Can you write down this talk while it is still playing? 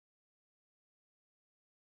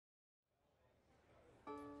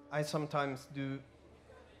I sometimes do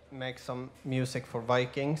make some music for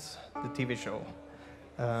Vikings, the TV show.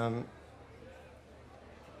 And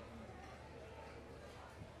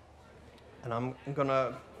I'm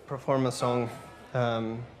gonna perform a song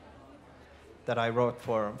that I wrote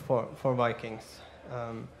for Vikings.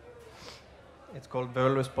 It's called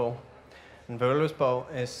Völuspá. And Völuspá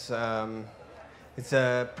is it's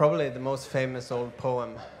probably the most famous old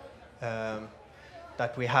poem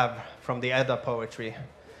that we have from the Edda poetry.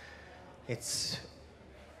 It's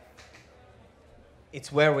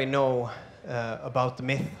where we know about the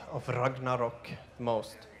myth of Ragnarok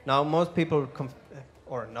most. Now, most people,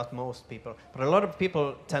 or not most people, but a lot of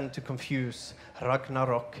people tend to confuse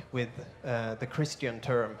Ragnarok with the Christian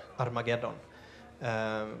term Armageddon,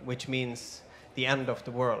 which means the end of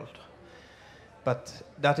the world. But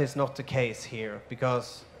that is not the case here,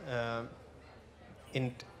 because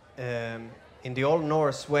in the Old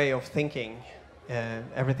Norse way of thinking,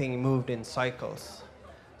 everything moved in cycles.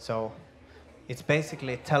 So it's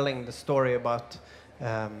basically telling the story about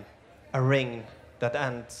a ring that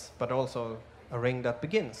ends, but also a ring that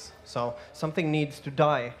begins. So something needs to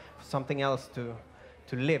die for something else to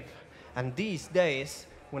live. And these days,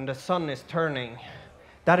 when the sun is turning,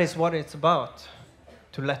 that is what it's about.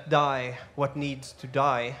 To let die what needs to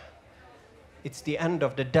die. It's the end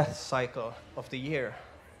of the death cycle of the year.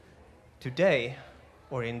 Today,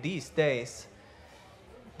 or in these days,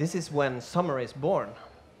 this is when summer is born.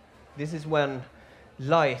 This is when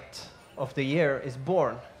light of the year is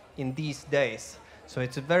born in these days. So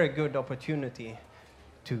it's a very good opportunity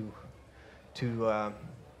to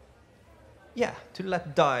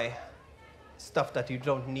let die stuff that you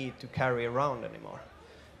don't need to carry around anymore.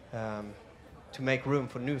 To make room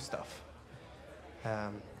for new stuff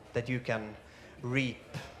that you can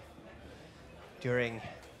reap during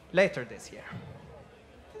later this year.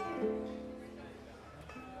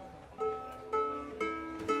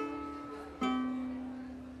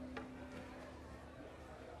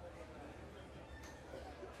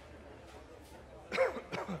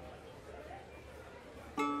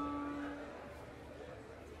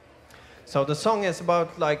 So the song is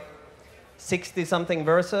about like 60-something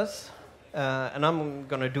verses. And I'm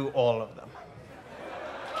gonna do all of them.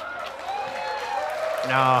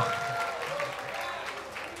 No.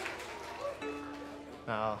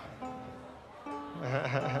 No.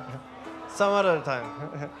 Some other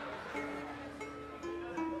time.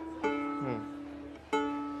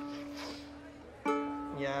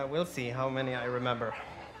 Yeah, we'll see how many I remember.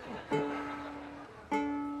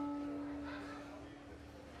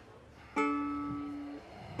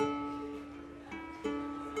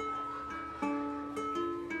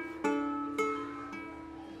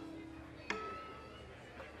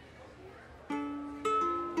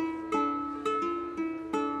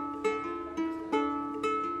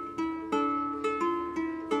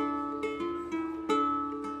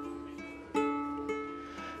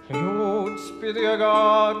 Ljósbyrja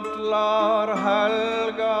allar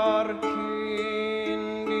helgar kyndir,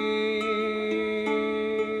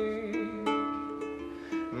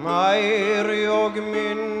 mæri og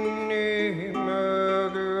minni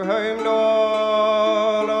mögu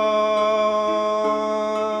heimdalar,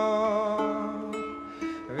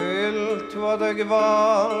 vilt vad eg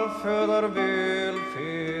valföðar vil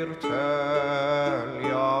fyr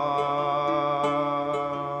telja.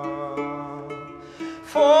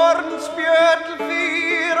 Fornspjöll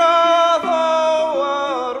fira þá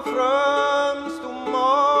fremst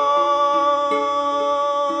mann.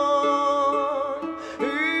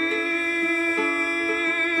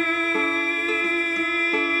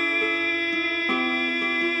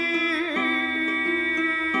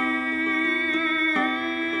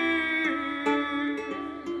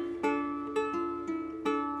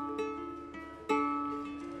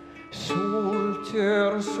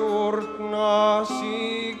 Soltjör sortna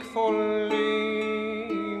sig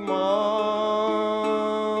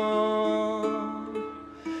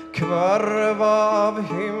Kvarv av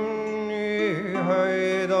himni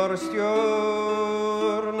höjdar stjörnor,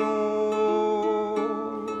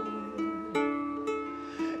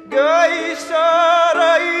 geisar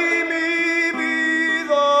ei mig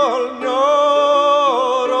vidal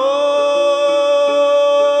njara,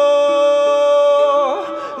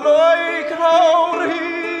 lojkrár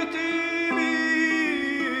hit i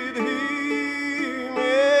vid himen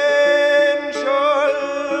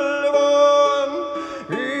sjálvan.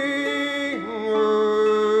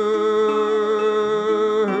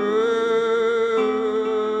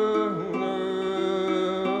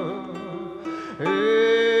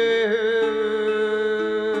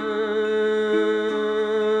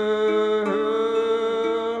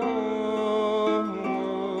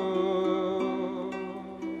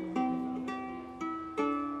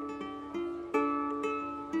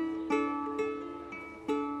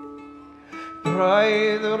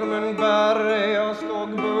 breiður mun berjast og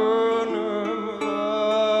bönum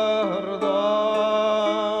verðast.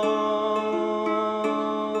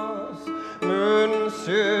 Mun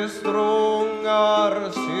strungar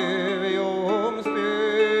syfjum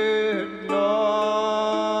spilla.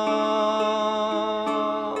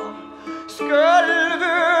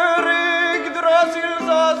 Skölfur Yggdrasils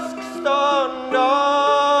ask standande.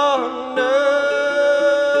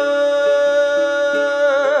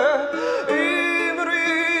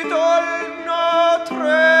 Ivrit oldna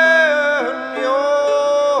tränjoten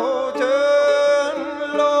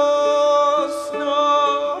lossnar.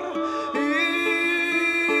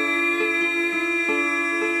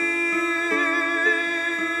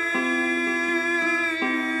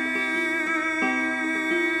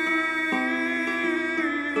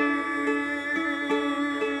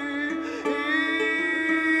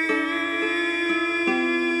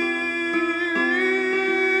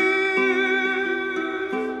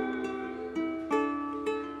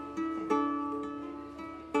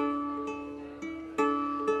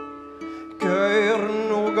 Gaur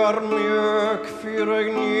nogar mjök fyrir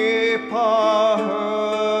gnipa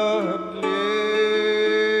höflir.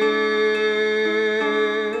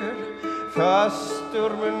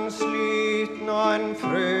 Festur mun slitna en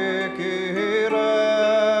frökir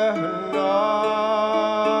enna.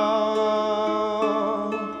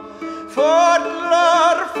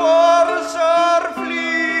 Fodlar forsar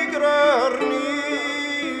flygrör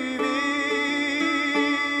nivir.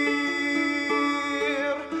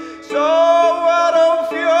 Sáar á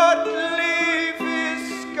fjalli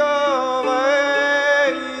fiska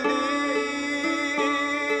veiði.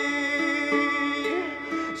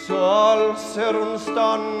 Sals hún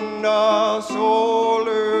stanna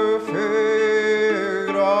sólu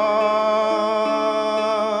fegra.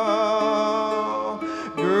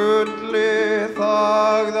 Gulli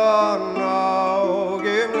þagðan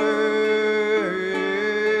ágim laug.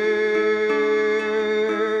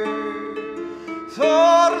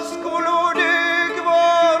 Þar skulu dig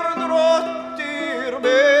var drottir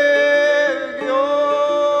begja.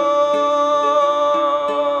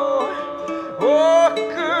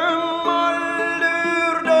 Och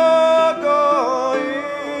aldur daga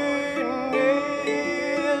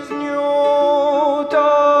innis njóta.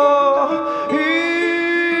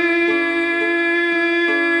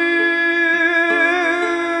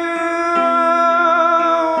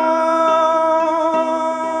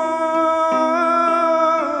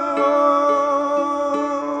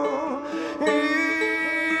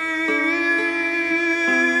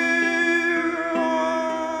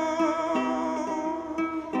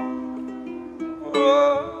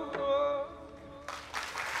 Oh